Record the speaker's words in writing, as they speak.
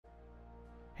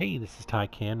Hey, this is Ty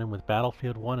Cannon with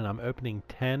Battlefield 1 and I'm opening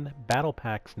 10 battle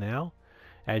packs now.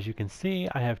 As you can see,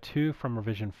 I have 2 from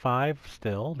Revision 5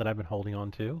 still that I've been holding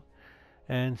on to,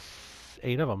 and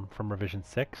 8 of them from Revision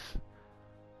 6.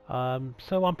 So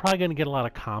I'm probably going to get a lot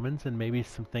of commons and maybe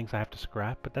some things I have to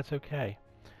scrap, but that's okay.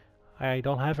 I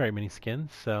don't have very many skins,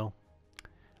 so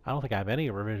I don't think I have any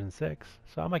of Revision 6,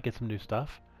 so I might get some new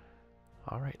stuff.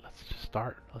 Alright, let's just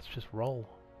start. Let's just roll.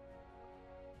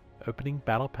 Opening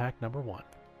battle pack number 1.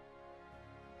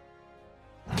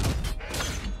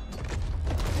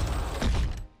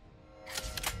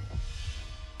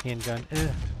 Handgun,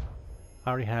 I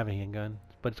already have a handgun,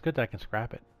 but it's good that I can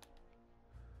scrap it.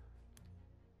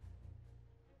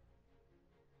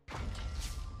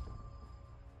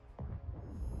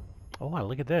 Oh, wow,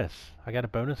 look at this. I got a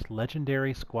bonus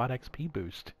legendary squad XP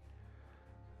boost.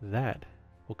 That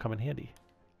will come in handy.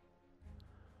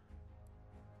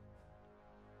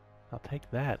 I'll take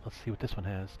that. Let's see what this one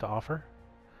has to offer.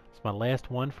 It's my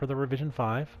last one for the Revision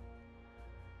 5.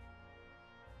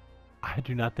 I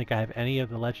do not think I have any of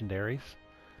the legendaries.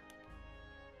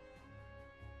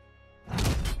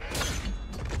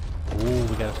 Ooh,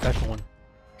 we got a special one.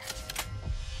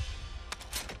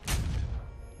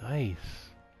 Nice.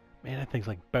 Man, that thing's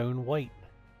like bone white.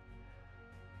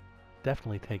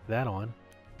 Definitely take that on.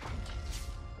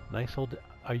 Nice old...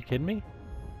 Are you kidding me?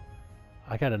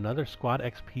 I got another Squad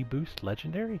XP boost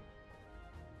legendary?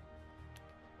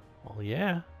 Well,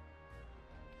 yeah.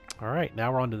 Alright,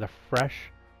 now we're on to the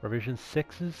fresh Revision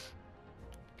 6s.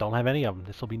 Don't have any of them.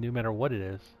 This will be new no matter what it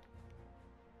is.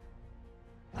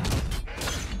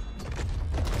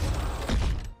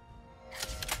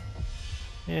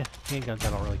 Yeah, handguns I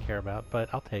don't really care about, but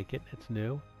I'll take it. It's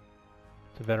new.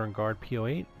 It's a Veteran Guard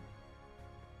PO8.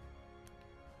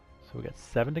 So we got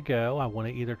 7 to go. I want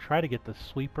to either try to get the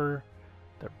Sweeper,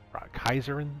 the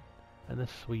Kaiserin, and the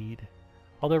Swede.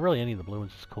 Although really any of the blue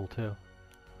ones is cool too.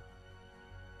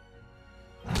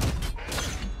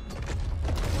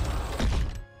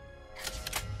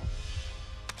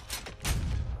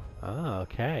 Oh,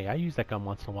 okay. I use that gun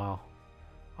once in a while.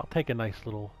 I'll take a nice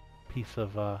little piece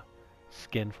of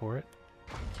skin for it.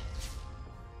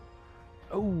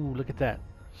 Oh, look at that.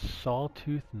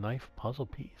 Sawtooth knife puzzle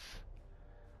piece.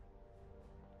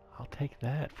 I'll take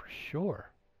that for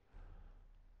sure.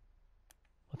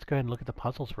 Let's go ahead and look at the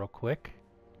puzzles real quick.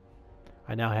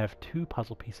 I now have 2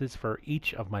 puzzle pieces for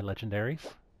each of my legendaries.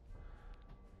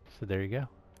 So there you go.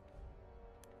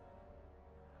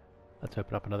 Let's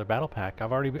open up another battle pack.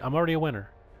 I'm already a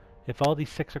winner. If all these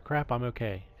 6 are crap, I'm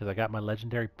okay, because I got my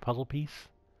legendary puzzle piece.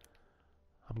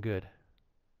 I'm good.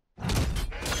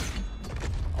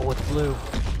 Oh, it's blue.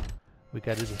 We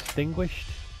got a distinguished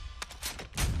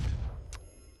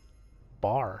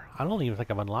bar. I don't even think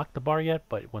I've unlocked the bar yet,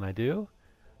 but when I do,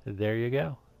 there you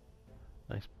go.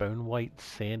 Nice bone white,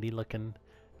 sandy looking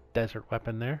desert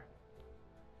weapon there.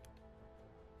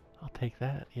 I'll take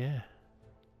that, yeah.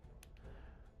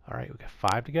 Alright, we got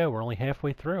 5 to go. We're only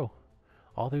halfway through.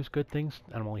 All those good things,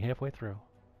 and I'm only halfway through.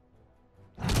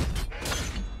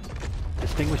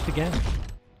 Distinguished again.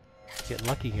 Getting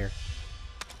lucky here.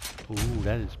 Ooh,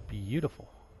 that is beautiful.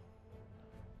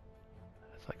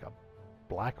 It's like a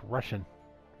black Russian,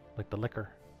 like the liquor.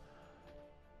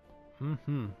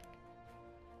 Mm-hmm.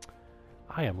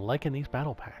 I am liking these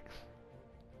battle packs.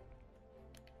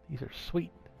 These are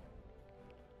sweet.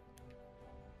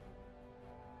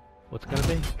 What's it gonna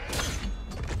be?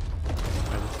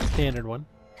 It's the standard one,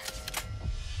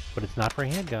 but it's not for a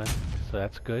handgun, so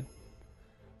that's good.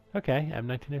 Okay,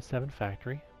 M1907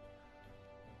 factory.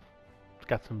 It's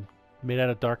got some made out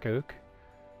of dark oak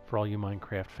for all you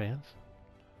Minecraft fans.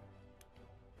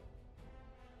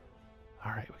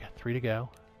 Alright, we got 3 to go.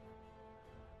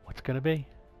 What's it gonna be?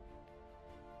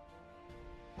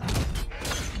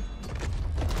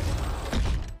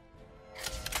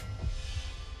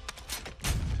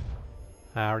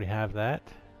 I already have that.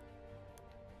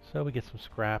 So we get some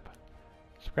scrap.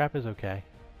 Scrap is okay.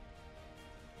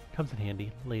 Comes in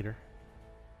handy later.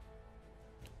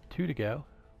 2 to go.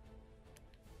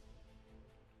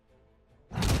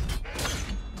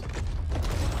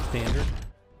 Standard.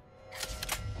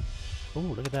 Oh,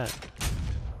 look at that.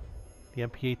 The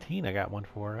MP18 I got one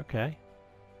for. Okay.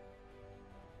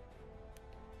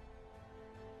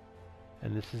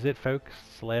 And this is it, folks.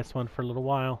 It's the last one for a little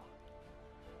while.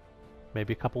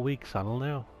 Maybe a couple weeks. I don't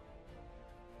know.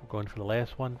 We're going for the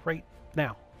last one right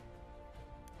now.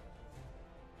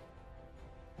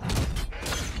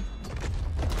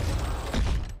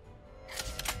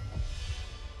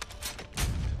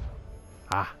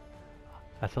 Ah,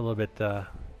 that's a little bit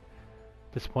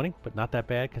disappointing, but not that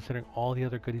bad considering all the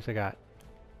other goodies I got.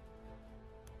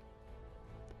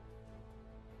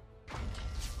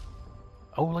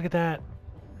 Oh, look at that.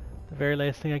 The very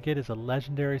last thing I get is a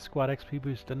legendary squad XP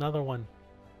boost. Another one.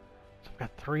 So I've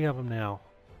got 3 of them now.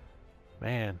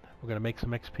 Man, we're going to make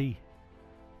some XP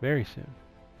very soon.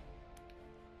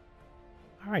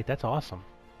 Alright, that's awesome.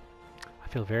 I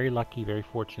feel very lucky, very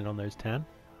fortunate on those 10.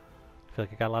 I feel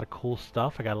like I got a lot of cool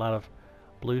stuff. I got a lot of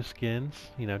blue skins,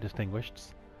 you know,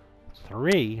 distinguished.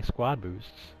 3 squad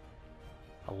boosts.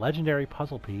 A legendary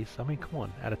puzzle piece. I mean, come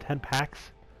on. Out of 10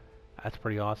 packs, that's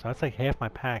pretty awesome. That's like half my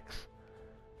packs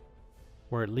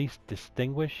were at least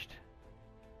distinguished,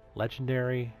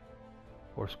 legendary,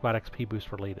 or squad XP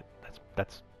boost related.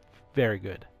 That's very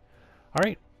good.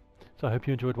 Alright, so I hope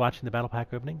you enjoyed watching the Battle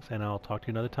Pack openings, and I'll talk to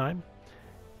you another time.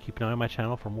 Keep an eye on my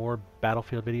channel for more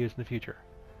Battlefield videos in the future.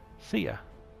 See ya!